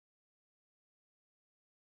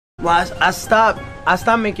Well, I stopped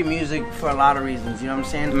making music for a lot of reasons, you know what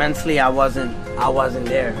I'm saying? Mentally, I wasn't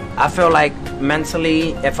there. I feel like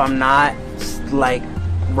mentally, if I'm not like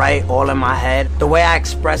right all in my head, the way I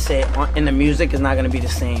express it in the music is not gonna be the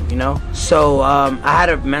same, you know? So I had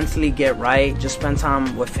to mentally get right, just spend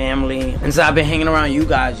time with family. And so I've been hanging around you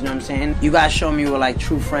guys, you know what I'm saying? You guys show me with like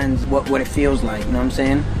true friends what it feels like, you know what I'm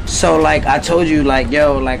saying? So like I told you like,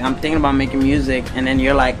 yo, like I'm thinking about making music, and then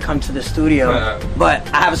you're like, come to the studio. But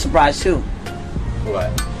I have a surprise too. What?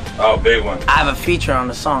 Oh, big one. I have a feature on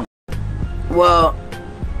the song. Well,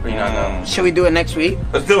 should we do it next week?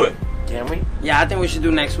 Let's do it. Can we? Yeah, I think we should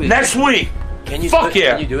do next week. Next week! Can you Fuck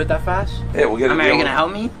yeah! Can you do it that fast? Yeah, we'll get it. I mean, are you gonna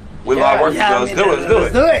help me? We love working together.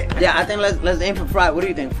 Let's do it. Yeah, I think let's aim for Friday. What do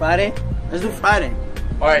you think? Friday? Let's do Friday.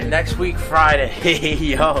 Alright, next week Friday.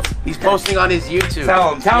 Yo, he's posting on his YouTube.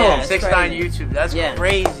 Tell him. 6ix9ine YouTube. That's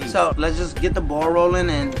crazy. So let's just get the ball rolling,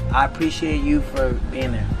 and I appreciate you for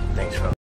being there. Thanks, bro.